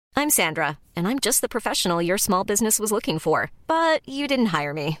I'm Sandra, and I'm just the professional your small business was looking for. But you didn't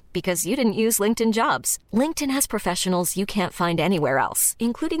hire me because you didn't use LinkedIn Jobs. LinkedIn has professionals you can't find anywhere else,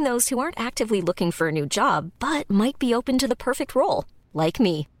 including those who aren't actively looking for a new job, but might be open to the perfect role, like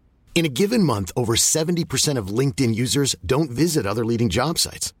me. In a given month, over 70% of LinkedIn users don't visit other leading job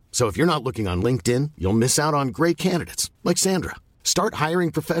sites. So if you're not looking on LinkedIn, you'll miss out on great candidates like Sandra. Start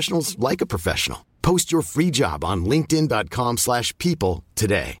hiring professionals like a professional. Post your free job on linkedin.com/people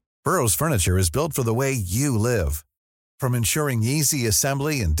today. Burrow's furniture is built for the way you live. From ensuring easy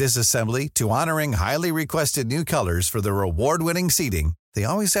assembly and disassembly to honoring highly requested new colors for their award-winning seating, they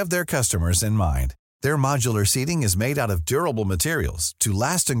always have their customers in mind. Their modular seating is made out of durable materials to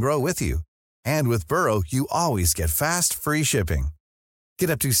last and grow with you. And with Burrow, you always get fast, free shipping.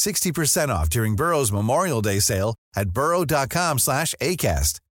 Get up to 60% off during Burrow's Memorial Day sale at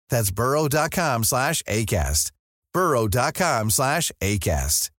burrow.com/ACAST. That's burrow.com/ACAST.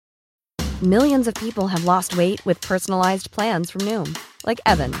 burrow.com/ACAST. Millions of people have lost weight with personalized plans from Noom. Like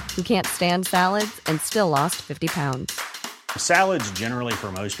Evan, who can't stand salads and still lost 50 pounds. Salads generally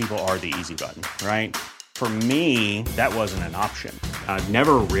for most people are the easy button, right? For me, that wasn't an option. I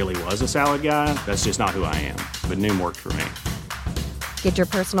never really was a salad guy. That's just not who I am. But Noom worked for me. Get your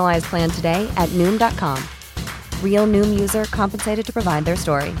personalized plan today at Noom.com. Real Noom user compensated to provide their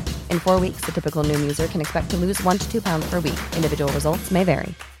story. In 4 weeks, the typical Noom user can expect to lose 1 to 2 pounds per week. Individual results may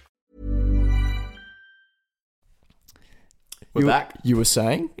vary. We're back. You were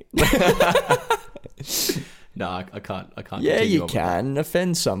saying? No, I can't. Yeah, continue you on with can.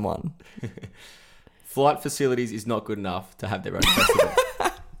 Offend someone. Flight Facilities is not good enough to have their own festival.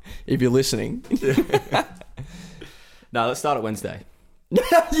 If you're listening. No, let's start at Wednesday.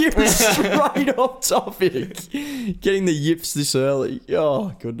 You're straight off topic. Getting the yips this early.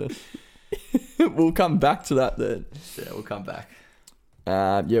 Oh, goodness. We'll come back to that then. Yeah, we'll come back.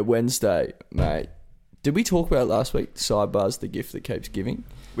 Yeah, Wednesday, mate. Did we talk about it last week? Sidebar's the gift that keeps giving.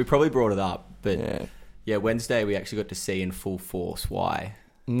 We probably brought it up, but yeah, Wednesday we actually got to see in full force why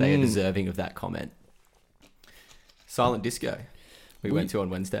they are deserving of that comment. Silent Disco. We went to on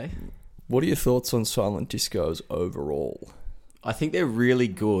Wednesday. What are your thoughts on Silent Discos overall? I think they're really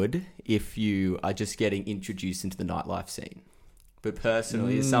good if you are just getting introduced into the nightlife scene. But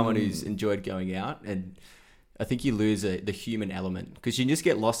personally, as someone who's enjoyed going out, and I think you lose the human element because you just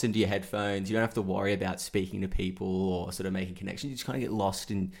get lost into your headphones. You don't have to worry about speaking to people or sort of making connections. You just kind of get lost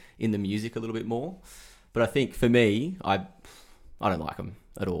in the music a little bit more. But I think for me, I don't like them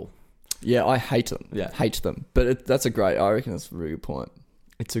at all. Yeah, I hate them. Yeah. Hate them. But I reckon that's a very good point.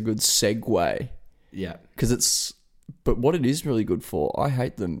 It's a good segue. Yeah. But what it is really good for, I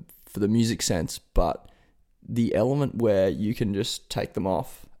hate them for the music sense, but the element where you can just take them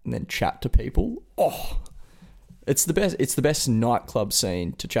off and then chat to people. Oh, it's the best. It's the best nightclub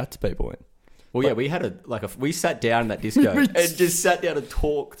scene to chat to people in. Well, yeah, we had we sat down in that disco and just sat down and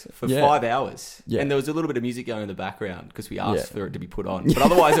talked for 5 hours. Yeah. And there was a little bit of music going in the background because we asked for it to be put on. But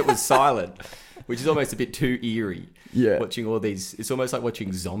otherwise it was silent, which is almost a bit too eerie. Yeah. Watching all these, it's almost like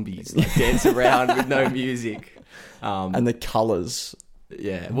watching zombies dance around with no music. And the colours.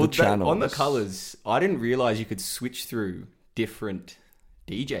 Yeah. Well, on the colours, I didn't realise you could switch through different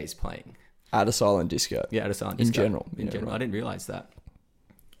DJs playing. At a silent disco. Yeah, at a silent disco. In general. In general. Right. I didn't realise that.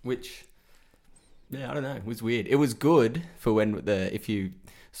 Which... yeah, I don't know. It was weird. It was good for when if you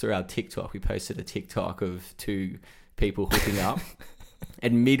saw our TikTok, we posted a TikTok of 2 people hooking up.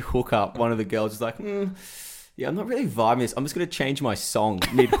 And mid hookup, one of the girls was like, yeah, I'm not really vibing this. I'm just going to change my song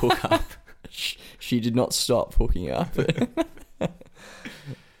mid hookup. She did not stop hooking up.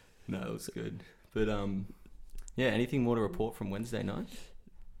 No, it was good. But yeah, anything more to report from Wednesday night?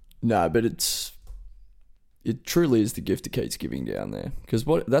 No, but it truly is the gift that keeps giving down there. Because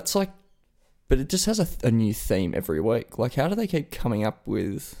but it just has a new theme every week. Like, how do they keep coming up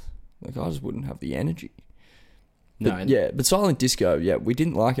with... like, I just wouldn't have the energy. But, but Silent Disco, we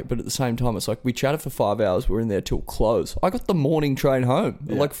didn't like it, but at the same time, it's like, we chatted for 5 hours, we're in there till close. I got the morning train home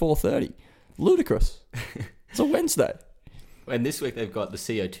at like 4:30. Ludicrous. It's a Wednesday. And this week, they've got the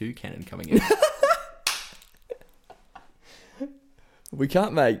CO2 cannon coming in. We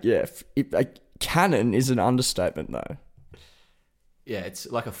can't make... a cannon is an understatement, though. Yeah, it's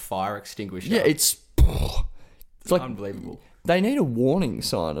like a fire extinguisher. Yeah, it's like unbelievable. They need a warning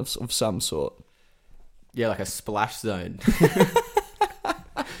sign of some sort. Yeah, like a splash zone.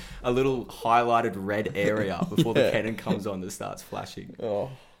 A little highlighted red area before the cannon comes on that starts flashing. Oh.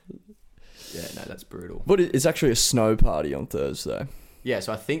 Yeah, no, that's brutal. But it's actually a snow party on Thursday. Yeah,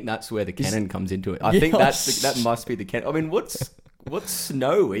 so I think that's where the cannon comes into it. I think that must be the cannon. I mean, what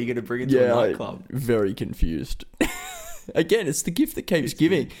snow are you going to bring into a nightclub? Very confused. Again, it's the gift that keeps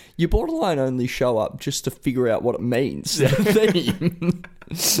giving. You borderline only show up just to figure out what it means. The theme.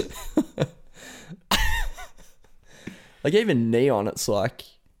 Like even neon, it's like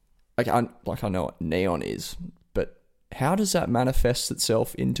I know what neon is, but how does that manifest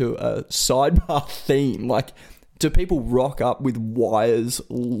itself into a sidebar theme? Like, do people rock up with wires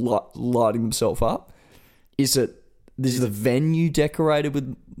lighting themselves up? Is the venue decorated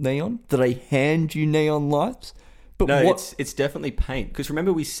with neon? Do they hand you neon lights? But no, it's definitely paint. Because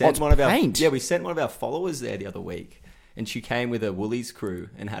remember, we sent one of our followers there the other week, and she came with a Woolies crew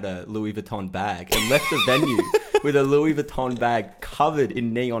and had a Louis Vuitton bag and left the venue with a Louis Vuitton bag covered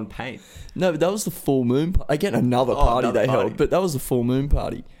in neon paint. No, but that was the full moon. Again, another party they held, but that was the full moon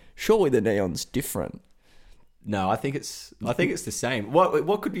party. Surely the neon's different. No, I think it's the same.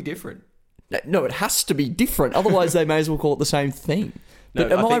 What could be different? No, it has to be different. Otherwise, they may as well call it the same thing. No,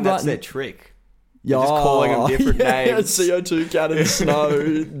 but I think that's their trick. They're just calling them different names. CO2 cannon,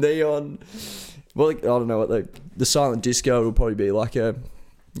 snow, neon. Well, I don't know what the silent disco will probably be like a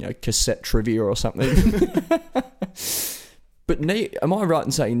cassette trivia or something. But am I right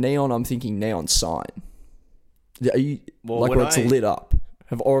in saying neon? I'm thinking neon sign. Are you where it's lit up,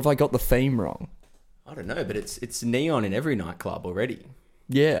 or have I got the theme wrong? I don't know, but it's neon in every nightclub already.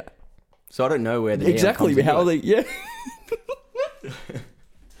 Yeah. So I don't know where the exactly neon how they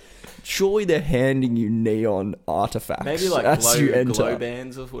Surely they're handing you neon artifacts. Maybe like glow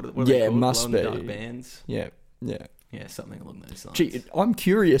bands or what are they called? Must be dark bands. Yeah, something along those lines. Gee, I'm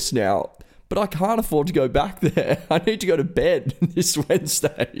curious now, but I can't afford to go back there. I need to go to bed this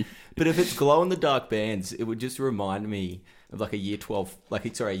Wednesday. But if it's glow in the dark bands, it would just remind me of like a year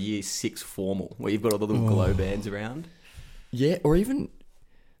 6 formal where you've got all the little glow bands around. Yeah, or even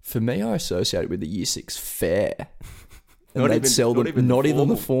for me, I associate it with the year 6 fair. And not even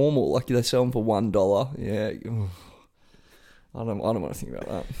the formal. Like they sell them for $1. Yeah. I don't want to think about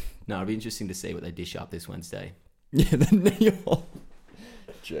that. No, it'll be interesting to see what they dish up this Wednesday. Yeah, the neon.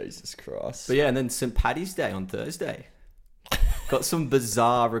 Jesus Christ. But yeah, and then St. Paddy's Day on Thursday. Got some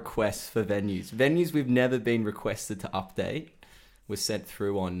bizarre requests for venues. Venues we've never been requested to update were sent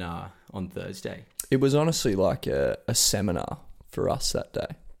through on Thursday. It was honestly like a seminar for us that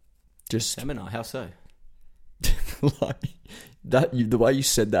day. Just seminar? How so? Like that, the way you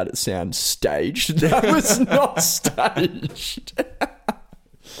said that, it sounds staged. That was not staged. But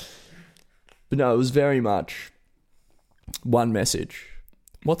no, it was very much one message.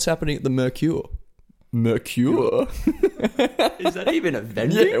 What's happening at the Mercure? Mercure? Is that even a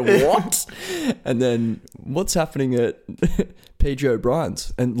venue? Yeah, what? And then what's happening at PJ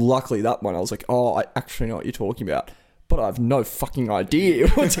O'Brien's? And luckily that one, I was like, oh, I actually know what you're talking about. But I have no fucking idea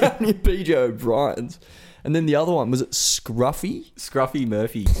what's happening at PJ O'Brien's. And then the other one, was it Scruffy? Scruffy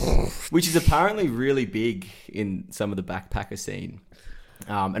Murphy, which is apparently really big in some of the backpacker scene.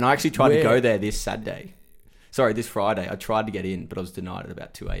 And I actually tried to go there this Friday. I tried to get in, but I was denied at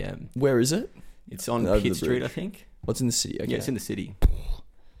about 2 a.m. Where is it? It's on Pitt Street, I think. What's in the city? Okay. Yeah, it's in the city.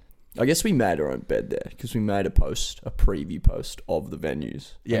 I guess we made our own bed there because we made a preview post of the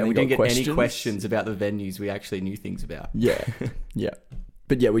venues. Yeah, we didn't get any questions about the venues we actually knew things about. Yeah, yeah.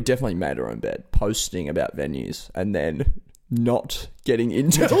 But yeah, we definitely made our own bed, posting about venues and then not getting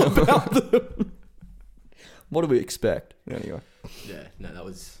intel about them. What do we expect? Anyway. Yeah, no, that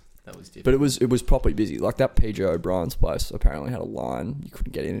was different. But it was properly busy. Like that PJ O'Brien's place apparently had a line. You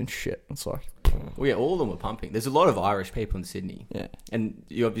couldn't get in and shit. It's like... Well, yeah, all of them were pumping. There's a lot of Irish people in Sydney. Yeah. And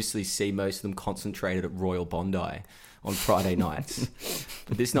you obviously see most of them concentrated at Royal Bondi on Friday nights.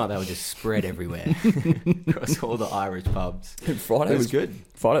 But this night they were just spread everywhere across all the Irish pubs. Friday was good.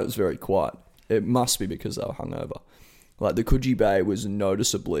 Friday was very quiet. It must be because they were hungover. Like the Coogee Bay was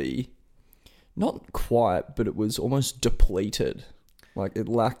noticeably not quiet, but it was almost depleted. Like it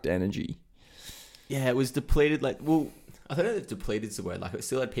lacked energy. Yeah, it was depleted. Like, well, I don't know if depleted is the word. Like it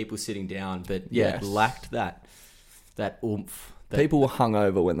still had people sitting down, but yeah, It lacked that oomph. People were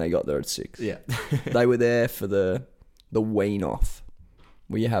hungover when they got there at 6. Yeah, they were there for the wean off,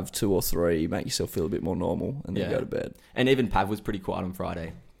 where you have 2 or 3, make yourself feel a bit more normal, and then go to bed. And even Pav was pretty quiet on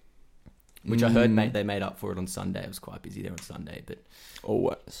Friday, which I heard they made up for it on Sunday. It was quite busy there on Sunday, but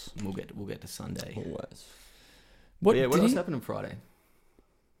always we'll get to Sunday. Always. What else happened on Friday?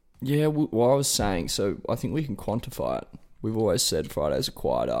 Yeah, well, I was saying, so I think we can quantify it. We've always said Fridays are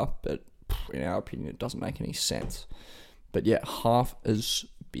quieter, but in our opinion, it doesn't make any sense. But yeah, half as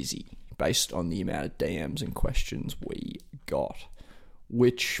busy based on the amount of DMs and questions we got,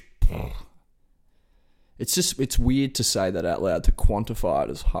 which it's weird to say that out loud, to quantify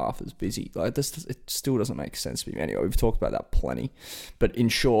it as half as busy. Like this, it still doesn't make sense to me. Anyway, we've talked about that plenty. But in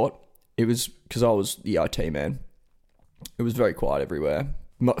short, it was because I was the IT man. It was very quiet everywhere.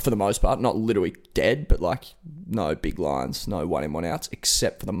 For the most part, not literally dead, but like no big lines, no 1 in 1 outs,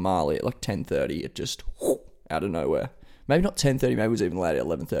 except for the Marley at like 10:30. It just out of nowhere. Maybe not 10:30, maybe it was even later,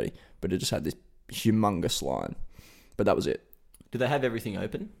 11:30. But it just had this humongous line. But that was it. Do they have everything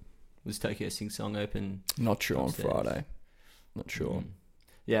open? Was Tokyo Sing Song open? Not sure upstairs? on Friday. Not sure.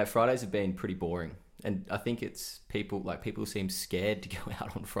 Yeah, Fridays have been pretty boring. And I think it's people seem scared to go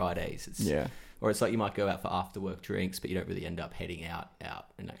out on Fridays. Or it's like you might go out for after work drinks, but you don't really end up heading out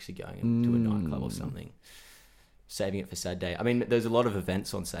and actually going into a nightclub or something. Saving it for Saturday. I mean, there's a lot of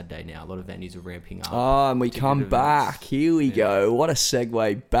events on Saturday now. A lot of venues are ramping up. Oh, and we come back. Here we go. What a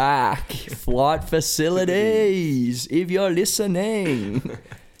segue back. Flight facilities, if you're listening.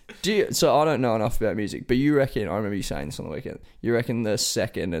 So I don't know enough about music, but you reckon, I remember you saying this on the weekend, you reckon the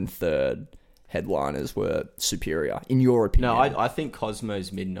second and third headliners were superior, in your opinion? No, I think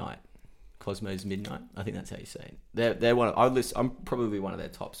Cosmo's Midnight. I think that's how you say it. They're one. I'm probably one of their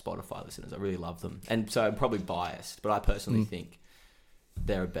top Spotify listeners. I really love them, and so I'm probably biased, but I personally think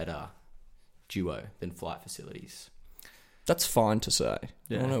they're a better duo than Flight Facilities. That's fine to say.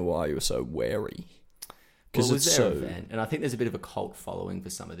 Yeah. I don't know why you were so wary. Because it was their event, and I think there's a bit of a cult following for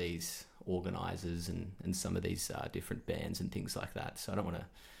some of these organisers and some of these different bands and things like that. So I don't want to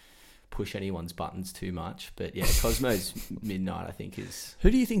push anyone's buttons too much, but yeah, Cosmo's Midnight I think is... Who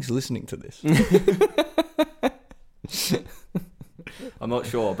do you think's listening to this? I'm not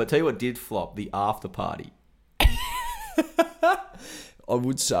sure, but tell you what did flop, the After Party. I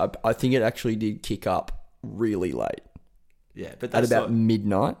would say, I think it actually did kick up really late. Yeah, but that's at about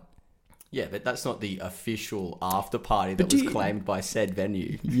midnight. Yeah, but that's not the official after party that was claimed by said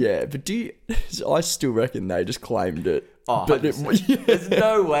venue. Yeah, but I still reckon they just claimed it. Oh, but there's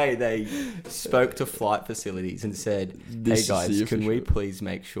no way they spoke to Flight Facilities and said, "Hey guys, can we please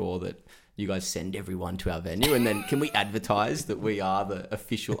make sure that you guys send everyone to our venue, and then can we advertise that we are the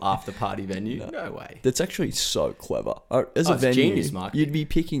official after party venue?" No way. That's actually so clever. As a venue, genius marketing. You'd be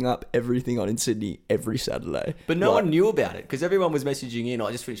picking up everything on in Sydney every Saturday. But no one knew about it because everyone was messaging in,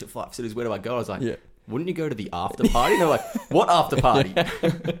 I just finished at Flight Facilities, where do I go? I was like, wouldn't you go to the after party? And they're like, what after party?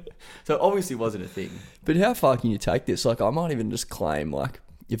 So it obviously wasn't a thing. But how far can you take this? Like, I might even just claim, like,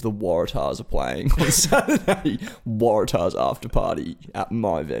 if the Waratahs are playing on Saturday, Waratahs after party at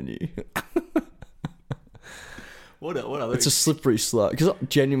my venue. What other? It's a slippery slope. Because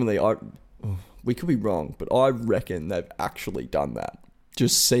genuinely, we could be wrong, but I reckon they've actually done that.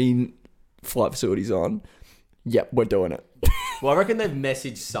 Just seen Flight Facilities on. Yep, we're doing it. Well, I reckon they've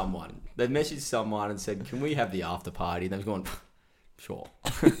messaged someone. They've messaged someone and said, "Can we have the after party?" And they've gone, "Sure."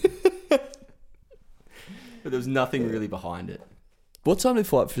 But there was nothing really behind it. What time did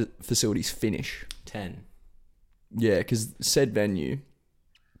Flight Facilities finish? 10. Yeah, because said venue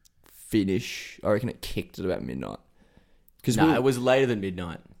finish, I reckon it kicked at about midnight. No, it was later than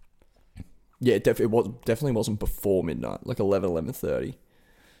midnight. Yeah, it definitely wasn't before midnight, like 11:30.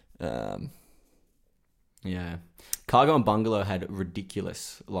 Yeah. Cargo and Bungalow had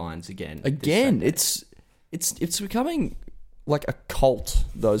ridiculous lines again. It's becoming like a cult,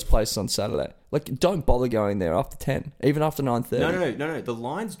 those places on Saturday. Like, don't bother going there after 10, even after 9:30. No. The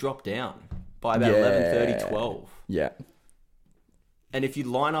lines drop down by about 11:30, 12. Yeah. And if you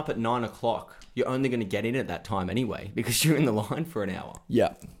line up at 9 o'clock, you're only going to get in at that time anyway because you're in the line for an hour.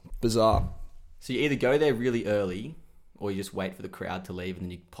 Yeah. Bizarre. So you either go there really early or you just wait for the crowd to leave and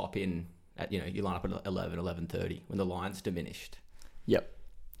then you pop in at, you line up at 11:30 when the line's diminished. Yep.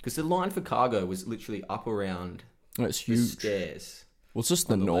 Because the line for Cargo was literally up around it's huge. The stairs. Well, it's just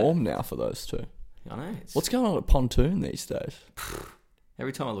the norm now for those two. I know. What's going on at Pontoon these days?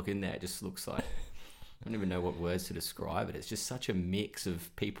 Every time I look in there, it just looks like... I don't even know what words to describe it. It's just such a mix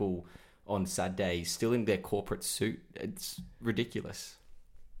of people on Saturday still in their corporate suit. It's ridiculous.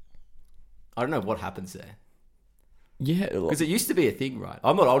 I don't know what happens there. Yeah. Because it used to be a thing, right?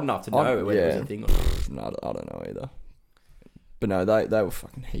 I'm not old enough to know whether it was a thing or not. No, I don't know either. But no, they were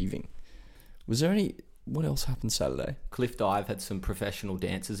fucking heaving. Was there any... What else happened Saturday? Cliff Dive had some professional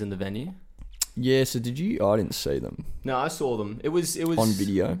dancers in the venue. Yeah, so did you... I didn't see them. No, I saw them. It was on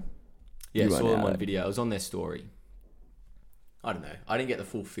video? Yeah, I saw them on video. It was on their story. I don't know. I didn't get the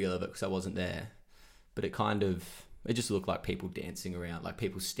full feel of it because I wasn't there. But it just looked like people dancing around, like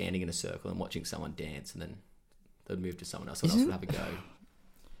people standing in a circle and watching someone dance, and then they'd move to someone else. Someone else would have a go.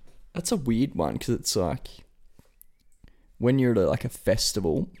 That's a weird one because it's like when you're at like a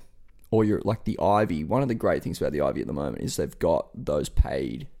festival or you're like the Ivy. One of the great things about the Ivy at the moment is they've got those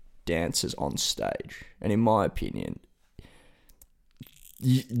paid dancers on stage. And in my opinion...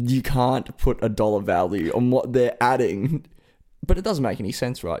 You can't put a dollar value on what they're adding But it doesn't make any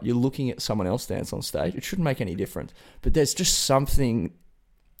sense, right? You're looking at someone else dance on stage. It shouldn't make any difference. But there's just something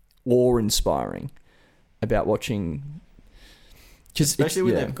awe-inspiring about watching... Especially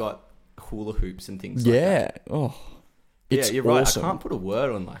when they've got hula hoops and things like that. It's you're right. awesome. I can't put a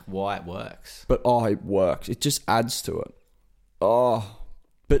word on like why it works. But it works. It just adds to it.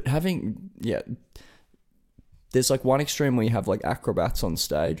 But having... There's like one extreme where you have like acrobats on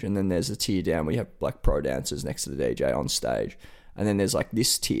stage, and then there's a tier down where you have like pro dancers next to the DJ on stage. And then there's like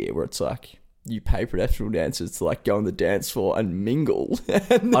this tier where it's like you pay professional dancers to like go on the dance floor and mingle.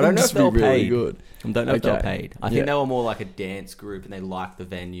 And I don't know if they were really paid. Good. I don't know if they were paid. I think Yeah. they were more like a dance group and they liked the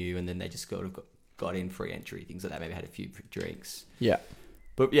venue, and then they just got in free entry, things like that. Maybe had a few drinks. Yeah.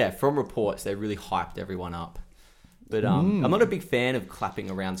 But yeah, from reports, they really hyped everyone up. But I'm not a big fan of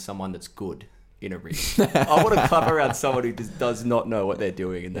clapping around someone that's good in a ring. I want to clap around someone who just does not know what they're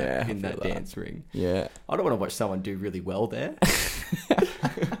doing in that dance ring. Yeah. I don't want to watch someone do really well there.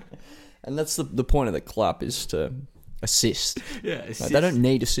 And that's the point of the clap, is to assist. Yeah, Like, they don't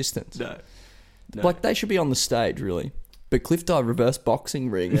need assistance. No. Like, they should be on the stage, really. But cliff dive reverse boxing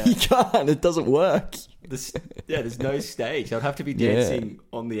ring, you can't. It doesn't work. There's no stage. I'd have to be dancing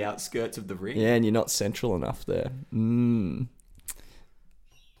on the outskirts of the ring. Yeah, and you're not central enough there.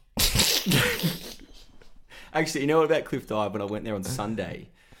 Actually, you know what about cliff dive? When I went there on Sunday,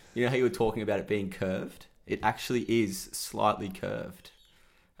 you know how you were talking about it being curved? It actually is slightly curved.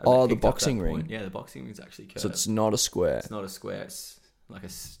 Oh, the boxing ring. Yeah, the boxing ring's actually curved. So it's not a square. It's not a square. It's like a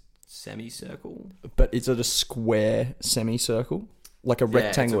semicircle. But is it a square semicircle? Like a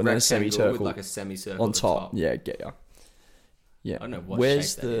rectangle and then a semicircle? With like a semicircle on top. Yeah, get ya. Yeah. I don't know what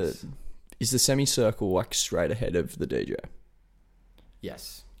Where's shape that is. Is the semicircle like straight ahead of the DJ?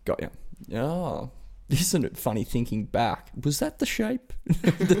 Yes. Got ya. Oh, isn't it funny thinking back? Was that the shape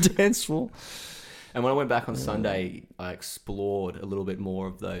of the dance floor? And when I went back on Sunday, I explored a little bit more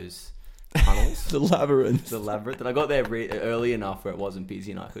of those tunnels. The labyrinth. And I got there early enough where it wasn't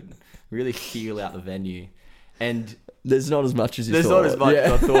busy and I could really feel out the venue. And there's not as much as you thought. There's not as much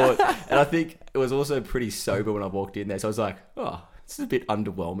as I thought. And I think it was also pretty sober when I walked in there. So I was like, oh, this is a bit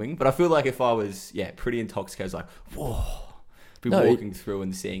underwhelming. But I feel like if I was, pretty intoxicated, I was like, whoa. Walking through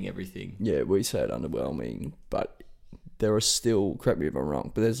and seeing everything. Yeah, we said underwhelming, but there are still, correct me if I'm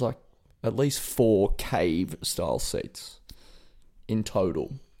wrong, but there's like at least 4 cave-style seats in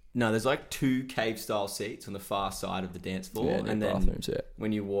total. No, there's like 2 cave-style seats on the far side of the dance floor. Yeah, and then bathrooms,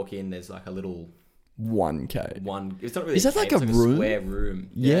 when you walk in, there's like a little... 1 cave. It's not really Is that cave, like a room? A square room.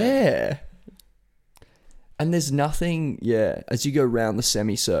 Yeah. And there's nothing, as you go around the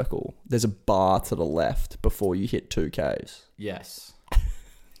semicircle, there's a bar to the left before you hit 2 caves. Yes.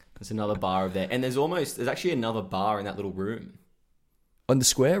 There's another bar over there. And there's actually another bar in that little room. In the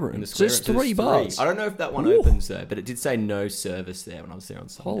square room? In the square so there's room. 3 bars? I don't know if that one opens though, but it did say no service there when I was there on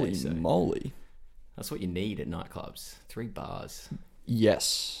Sunday. Holy moly. That's what you need at nightclubs. 3 bars.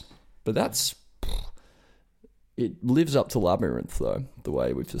 Yes. But it lives up to Labyrinth though, the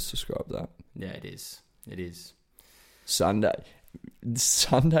way we've just described that. Yeah, it is. It is. Sunday's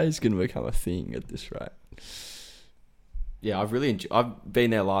going to become a thing at this rate. Yeah, I've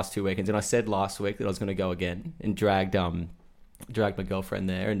been there last 2 weekends, and I said last week that I was going to go again, and dragged my girlfriend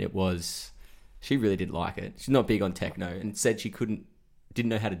there, and she really didn't like it. She's not big on techno, and said she didn't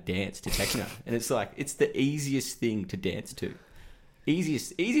know how to dance to techno, and it's like it's the easiest thing to dance to,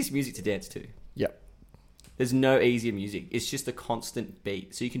 easiest music to dance to. Yep. There's no easier music. It's just a constant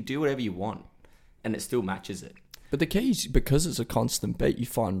beat, so you can do whatever you want, and it still matches it. But the key is, because it's a constant beat, you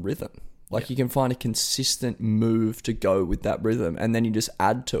find rhythm. Like, you can find a consistent move to go with that rhythm, and then you just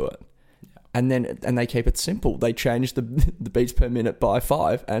add to it. Yeah. And they keep it simple. They change the beats per minute by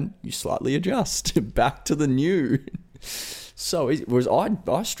 5, and you slightly adjust back to the new. So easy. Whereas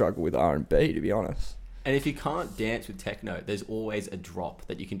I struggle with R&B, to be honest. And if you can't dance with techno, there's always a drop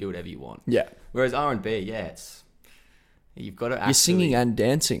that you can do whatever you want. Yeah. Whereas R&B, you've got to actually... You're singing and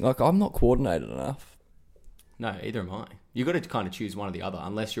dancing. Like, I'm not coordinated enough. No, either am I. You've got to kind of choose one or the other,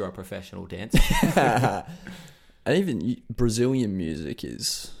 unless you're a professional dancer. And even Brazilian music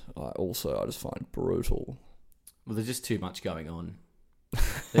is I just find brutal. Well, there's just too much going on.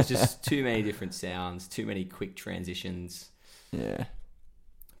 There's just too many different sounds, too many quick transitions. Yeah.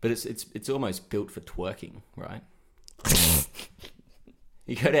 But it's almost built for twerking, right?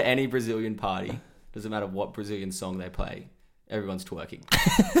 You go to any Brazilian party, doesn't matter what Brazilian song they play, everyone's twerking.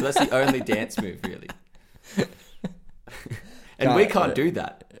 So that's the only dance move, really. And we can't do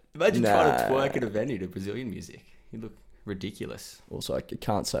that. Imagine trying to twerk at a venue to Brazilian music. You look ridiculous. Also, I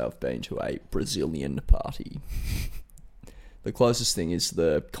can't say I've been to a Brazilian party. The closest thing is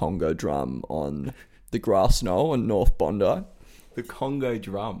the Congo drum on the grass knoll in North Bondi. The Congo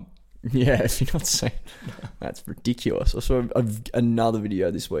drum. Yeah, if you're not saying that's ridiculous. I saw another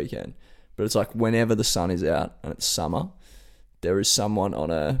video this weekend, but it's like whenever the sun is out and it's summer, there is someone on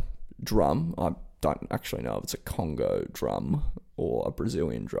a drum. I don't actually know if it's a Congo drum or a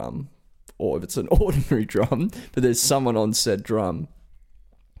Brazilian drum or if it's an ordinary drum, but there's someone on said drum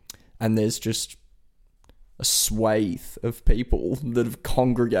and there's just a swathe of people that have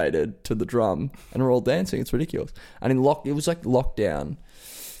congregated to the drum and are all dancing. It's ridiculous. And it was like lockdown.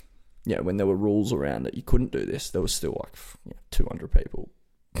 Yeah, when there were rules around it, you couldn't do this. There was still like 200 people.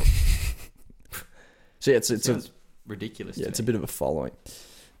 So yeah, it's ridiculous. Yeah, it's a bit of a following.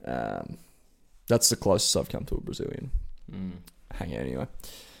 That's the closest I've come to a Brazilian hangout anyway.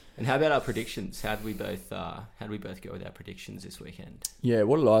 And how about our predictions? How did we both go with our predictions this weekend? Yeah,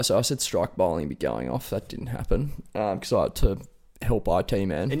 what did I say? I said strike bowling would be going off. That didn't happen because I had to help IT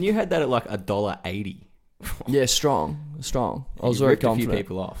man. And you had that at like $1.80. Yeah, strong. I was very confident. A few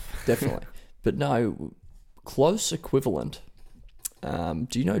people off. Definitely. But no, close equivalent. Do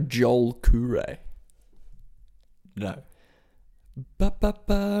you know Joel Couray? No.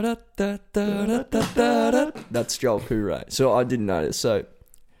 That's Joel Couray. So I didn't know this. So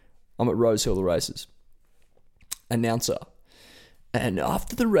I'm at Rosehill the races. Announcer. And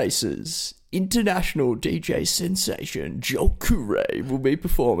after the races, international DJ sensation Joel Couray will be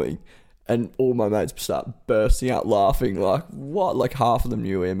performing. And all my mates start bursting out laughing, like, what? Like, half of them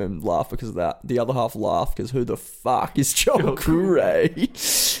knew him and laughed because of that. The other half laughed because who the fuck is Joel Couray?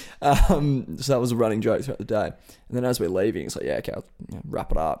 So that was a running joke throughout the day. And then as we're leaving, it's like, yeah, okay,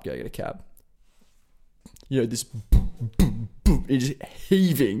 wrap it up, go get a cab. You know, this boom, boom, boom, it's just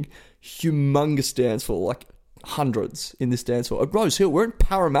heaving, humongous dance floor, like hundreds in this dance floor. At Rose Hill, we're in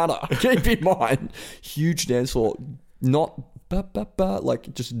Parramatta, keep in mind. Huge dance floor, not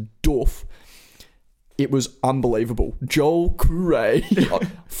like just doof. It was unbelievable. Joel Couray,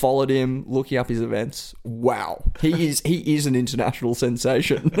 followed him, looking up his events. Wow, he is an international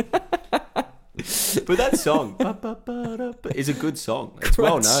sensation. But that song is a good song. It's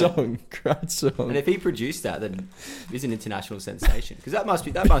well known. Great song. And if he produced that, then he's an international sensation because that must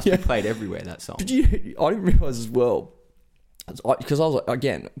be played everywhere. That song. I didn't realize as well because I was like,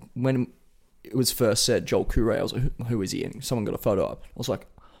 again, when it was first said Joel Couray, I was like, who is he? And someone got a photo up. I was like,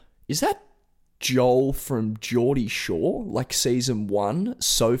 is that Joel from Geordie Shore? Like season 1,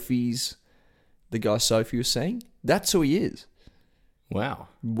 the guy Sophie was saying? That's who he is. Wow.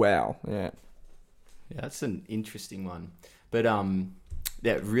 Yeah. Yeah, that's an interesting one. But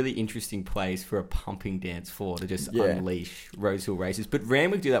that really interesting place for a pumping dance floor to just unleash Rosehill races. But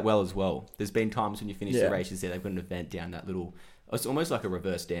Randwick do that well as well. There's been times when you finish the races there, they've got an event down that little... It's almost like a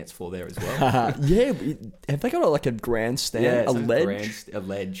reverse dance floor there as well. Yeah, have they got like a grandstand? Yeah, a ledge? A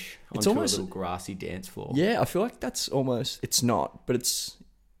ledge It's onto almost a little grassy dance floor. Yeah, I feel like that's almost... It's not, but it's...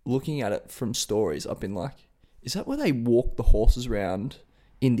 Looking at it from stories, I've been like, is that where they walk the horses around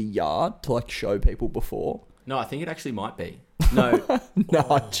in the yard to like show people before? No, I think it actually might be. No. No,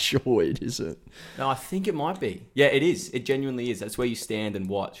 I'm sure it isn't. No, I think it might be. Yeah, it is. It genuinely is. That's where you stand and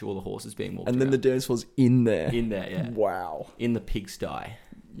watch all the horses being walked and then around. the dance floor's in there. In there, yeah. Wow. In the pigsty.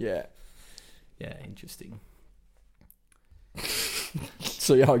 Yeah. Yeah, interesting.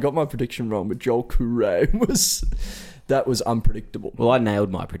 So yeah, I got my prediction wrong, but Joel Couray was unpredictable. Well, I nailed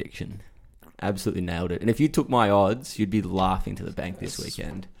my prediction. Absolutely nailed it. And if you took my odds, you'd be laughing to the bank this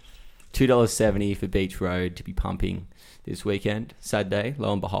weekend. $2.70 for Beach Road to be pumping this weekend. Saturday,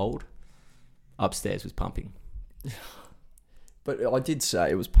 lo and behold, upstairs was pumping. But I did say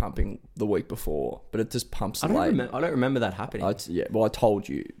it was pumping the week before, but it just pumps late. I don't remember that happening. I told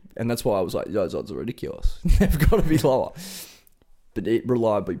you. And that's why I was like, those odds are ridiculous. They've got to be lower. But it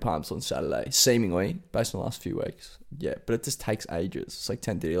reliably pumps on Saturday, seemingly, based on the last few weeks. Yeah, but it just takes ages. It's like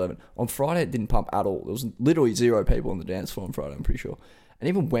 10 to 11. On Friday, it didn't pump at all. There was literally 0 people on the dance floor on Friday, I'm pretty sure. And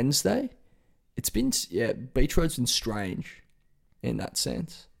even Wednesday, it's been, Beach Road's been strange in that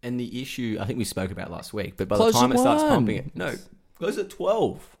sense. And the issue, I think we spoke about last week, but by the time it starts pumping it, no, close at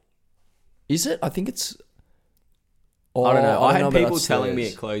 12. Is it? I think it's... I don't know. I had people telling me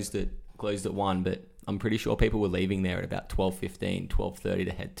it closed at 1, but I'm pretty sure people were leaving there at about 12:15, 12:30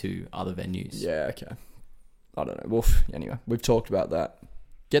 to head to other venues. Yeah, okay. I don't know. Well, anyway, we've talked about that.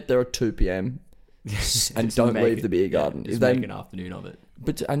 Get there at 2 p.m. and don't leave the beer garden. Just make an afternoon of it.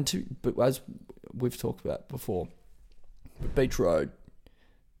 But as we've talked about before, Beach Road,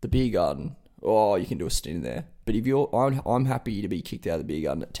 the beer garden, you can do a stint in there. But if I'm happy to be kicked out of the beer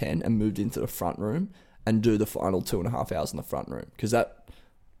garden at 10 and moved into the front room and do the final 2.5 hours in the front room. Because that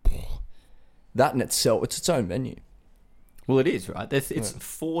in itself, it's its own venue. Well, it is, right? It's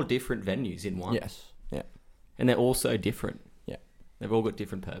 4 different venues in one. Yes, yeah. And they're all so different. Yeah. They've all got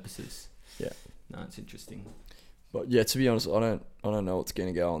different purposes. Yeah. No, it's interesting. But yeah, to be honest, I don't know what's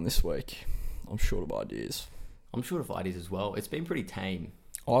going to go on this week. I'm short of ideas. I'm short of ideas as well. It's been pretty tame.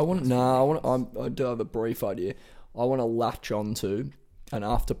 I do have a brief idea. I want to latch on to an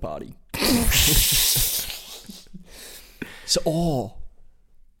after party. So,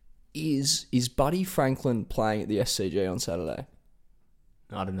 is Buddy Franklin playing at the SCG on Saturday?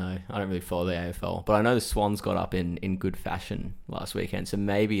 I don't know. I don't really follow the AFL, but I know the Swans got up in good fashion last weekend, so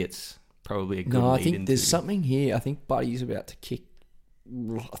maybe it's probably a good lead. No, I think there's something here. I think Buddy's about to kick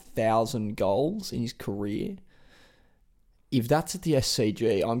 1,000 goals in his career. If that's at the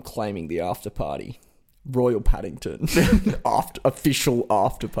SCG, I'm claiming the after party. Royal Paddington. Official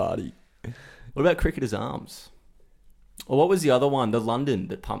after party. What about Cricketers' Arms? Or what was the other one? The London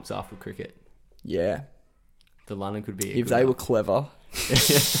that pumps after cricket. Yeah. The London could be... If they were clever.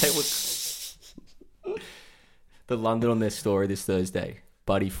 The London on their story this Thursday.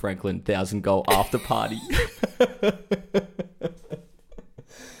 Buddy Franklin, 1,000 goal after party.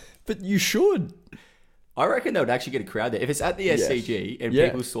 But you should. I reckon they would actually get a crowd there. If it's at the SCG and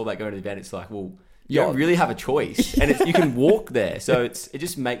people saw that going to the event, it's like, well, you don't really have a choice. And you can walk there. So it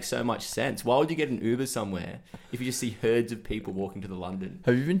just makes so much sense. Why would you get an Uber somewhere if you just see herds of people walking to the London?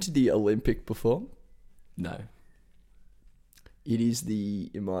 Have you been to the Olympic before? No. It is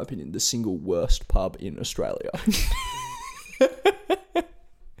in my opinion, the single worst pub in Australia.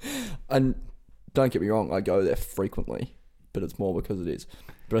 And don't get me wrong, I go there frequently, but it's more because it is.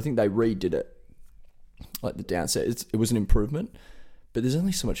 But I think they redid it. Like the downstairs, it was an improvement, but there's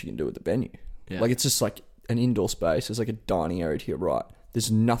only so much you can do with the venue. Yeah. Like it's just like an indoor space. There's like a dining area to your right.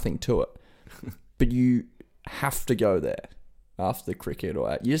 There's nothing to it, but you have to go there after the cricket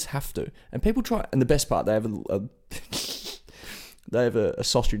or you just have to. And people try. And the best part, they have a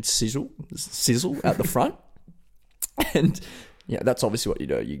sausage sizzle at the front, and yeah, that's obviously what you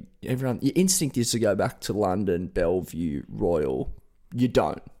do. Your instinct is to go back to London, Bellevue, Royal. You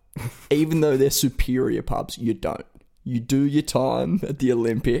don't. Even though they're superior pubs, you don't. You do your time at the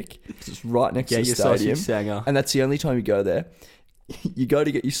Olympic. It's right next to the stadium. And that's the only time you go there. You go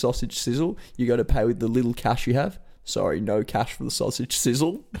to get your sausage sizzle. You go to pay with the little cash you have. Sorry, no cash for the sausage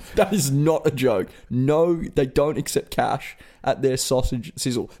sizzle. That is not a joke. No, they don't accept cash at their sausage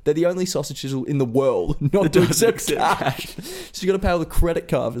sizzle. They're the only sausage sizzle in the world not to accept cash. So you got to pay with a credit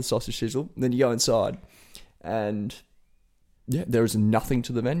card for the sausage sizzle. And then you go inside and... yeah, there is nothing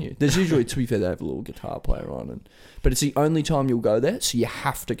to the venue. There's usually, to be fair, they have a little guitar player on, but it's the only time you'll go there, so you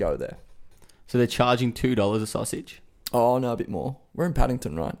have to go there. So they're charging $2 a sausage? Oh, no, a bit more. We're in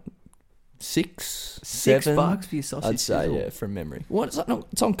Paddington, right? $7 $6 for your sausage. I'd say, sizzle. yeah, from memory. What is that? No,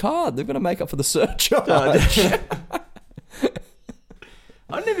 it's on card. They've got to make up for the surcharge.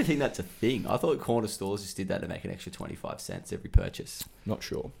 I never think that's a thing. I thought corner stores just did that to make an extra 25 cents every purchase. Not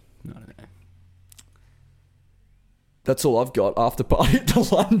sure. I don't know. That's all I've got after party to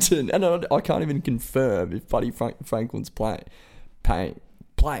London. And I can't even confirm if Buddy Franklin's playing.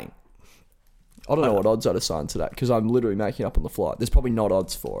 I don't know what odds I'd assign to that because I'm literally making up on the fly. There's probably not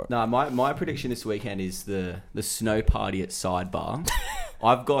odds for it. No, my prediction this weekend is the snow party at Sidebar.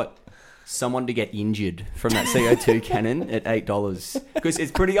 I've got someone to get injured from that CO2 cannon at $8 because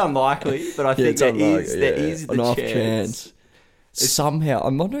it's pretty unlikely, but I think there is the enough chance. Somehow,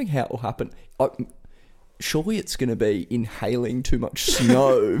 I'm wondering how it will happen. Surely it's going to be inhaling too much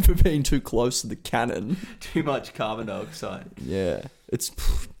snow for being too close to the cannon. Too much carbon dioxide. Yeah.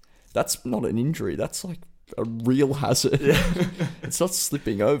 That's not an injury. That's like a real hazard. It's not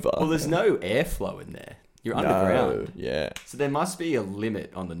slipping over. Well, there's no airflow in there. You're underground. Yeah. So there must be a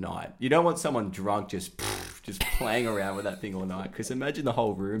limit on the night. You don't want someone drunk just playing around with that thing all night. Because imagine the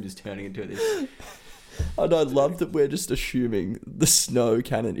whole room just turning into this... And I love that we're just assuming the snow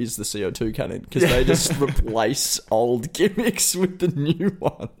cannon is the CO2 cannon because they just replace old gimmicks with the new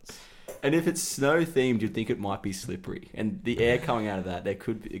ones. And if it's snow themed, you'd think it might be slippery. And the air coming out of that, it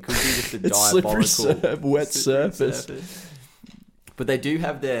could be just a diabolical wet surface. But they do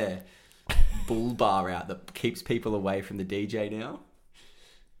have their bull bar out that keeps people away from the DJ now.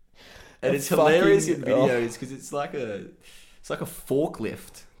 And it's hilarious in videos because it's like a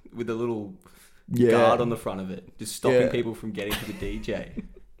forklift with a little guard on the front of it, just stopping people from getting to the DJ.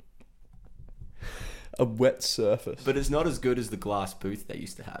 A wet surface. But it's not as good as the glass booth they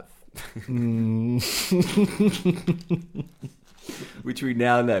used to have. which we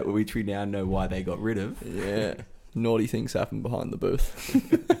now know why they got rid of. Yeah. Naughty things happen behind the booth.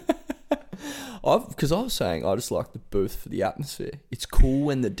 Because I was saying I just like the booth for the atmosphere. It's cool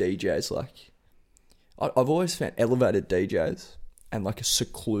when the DJ's like... I've always found elevated DJs and like a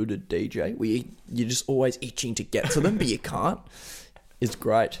secluded DJ where you're just always itching to get to them, but you can't. is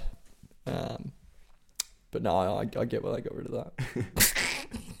great. But no, I get why they got rid of that.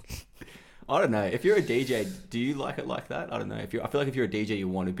 I don't know. If you're a DJ, do you like it like that? I don't know. I feel like if you're a DJ, you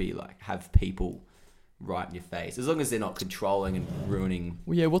want to be like have people right in your face, as long as they're not controlling and ruining.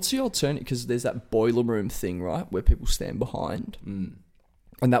 Well, yeah. What's the alternative? Because there's that boiler room thing, right, where people stand behind, and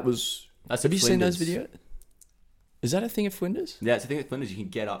that's. Have you seen those videos? Is that a thing at Flinders? Yeah, it's a thing at Flinders. You can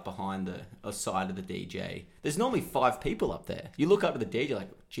get up behind the side of the DJ. There's normally 5 people up there. You look up to the DJ like,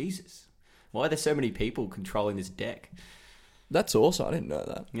 Jesus, why are there so many people controlling this deck? That's awesome. I didn't know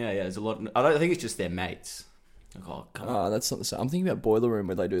that. Yeah. There's a lot. I don't think it's just their mates. Like, oh, come on. That's not the same. I'm thinking about boiler room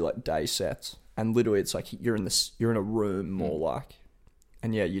where they do like day sets, and literally it's like you're in a room more like,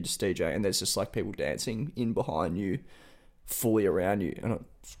 and yeah, you just DJ, and there's just like people dancing in behind you, fully around you, and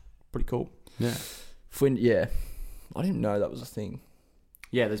it's pretty cool. Yeah. Yeah. I didn't know that was a thing.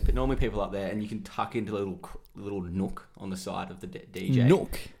 Yeah, there's normally people up there, and you can tuck into a little nook on the side of the DJ.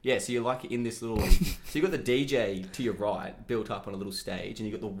 Nook? Yeah, so you're like in this little... so you've got the DJ to your right, built up on a little stage, and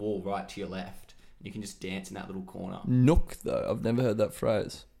you've got the wall right to your left. And you can just dance in that little corner. Nook, though? I've never heard that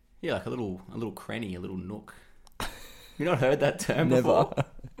phrase. Yeah, like a little cranny, a little nook. You not heard that term Never. before?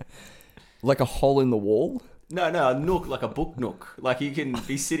 Like a hole in the wall? No, a nook, like a book nook. Like you can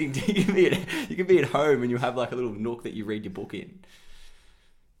be sitting... you can be at home, and you have like a little nook that you read your book in.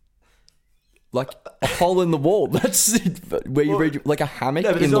 Like a hole in the wall. That's it. Where you read like a hammock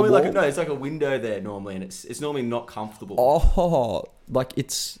no, but in the wall. It's like a window there normally, and it's normally not comfortable. Oh, like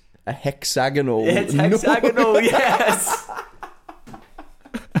it's a hexagonal. Yeah, it's hexagonal. Yes.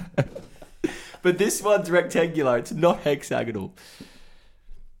 But this one's rectangular. It's not hexagonal.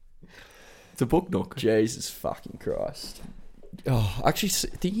 It's a book nook. Jesus fucking Christ. Oh, actually,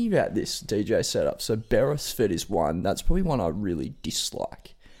 thinking about this DJ setup. So Beresford is one. That's probably one I really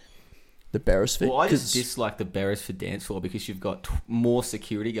dislike. The Beresford. Well, I just dislike the Beresford dance floor because you've got more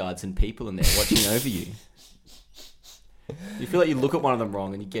security guards and people in there watching over you. You feel like you look at one of them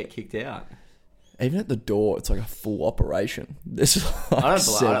wrong and you get kicked out. Even at the door, it's like a full operation. There's like I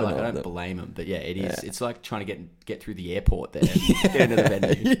don't blame them, but yeah, it is. Yeah. It's like trying to get through the airport there. Get into the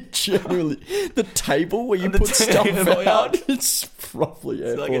venue. Generally, the table where you put stuff out, it's probably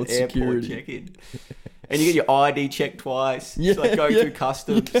airport like an security. Airport check-in. And you get your ID checked twice. Yeah, it's like going through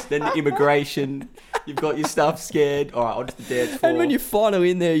customs, then immigration. You've got your stuff scared. All right, I'll just the dance floor. And when you're finally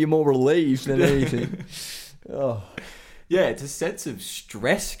in there, you're more relieved than anything. Oh. Yeah, it's a sense of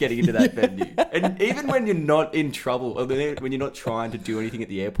stress getting into that venue. And even when you're not in trouble, or when you're not trying to do anything at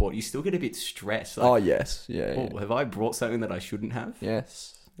the airport, you still get a bit stressed. Like, oh, yes. Yeah. Have I brought something that I shouldn't have?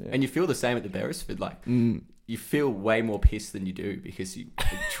 Yes. Yeah. And you feel the same at the Beresford. Like, you feel way more pissed than you do because you're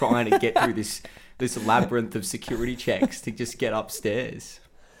trying to get through this labyrinth of security checks to just get upstairs.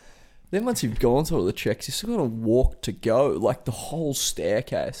 Then once you've gone through all the checks, you've still got to walk to go, like the whole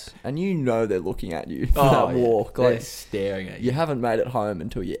staircase. And you know they're looking at you for that walk. Like, they're staring at you. You haven't made it home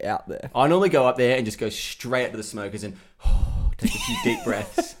until you're out there. I normally go up there and just go straight up to the smokers and take a few deep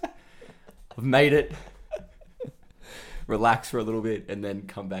breaths. I've made it. Relax for a little bit and then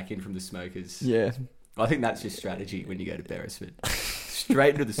come back in from the smokers. Yeah. I think that's your strategy when you go to Beresford.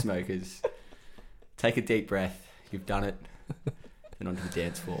 Straight into the smokers. Take a deep breath. You've done it. Then onto the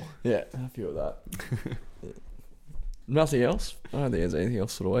dance floor. Yeah, I feel that. Nothing else? I don't think there's anything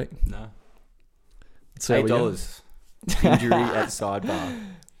else for the week. No. $8. Injury at sidebar.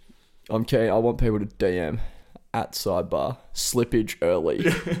 I'm keen. I want people to DM at sidebar. Slippage early.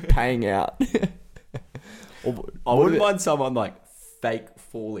 Paying out. I wouldn't mind someone like fake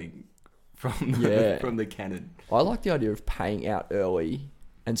falling from the cannon. I like the idea of paying out early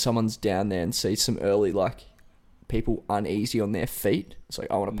and someone's down there and sees some early like people uneasy on their feet. It's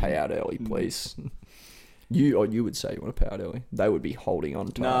like, I want to pay out early, please. You would say you want to pay out early. They would be holding on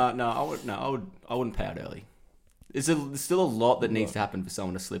to I wouldn't pay out early. There's still a lot that needs to happen for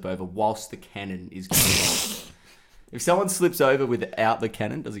someone to slip over whilst the cannon is going on. If someone slips over without the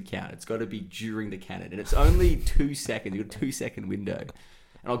cannon, doesn't count. It's got to be during the cannon. And it's only 2 seconds. You've got a 2-second window. And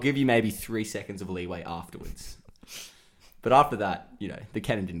I'll give you maybe 3 seconds of leeway afterwards. But after that, the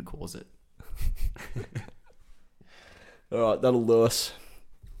cannon didn't cause it. All right, that'll do us.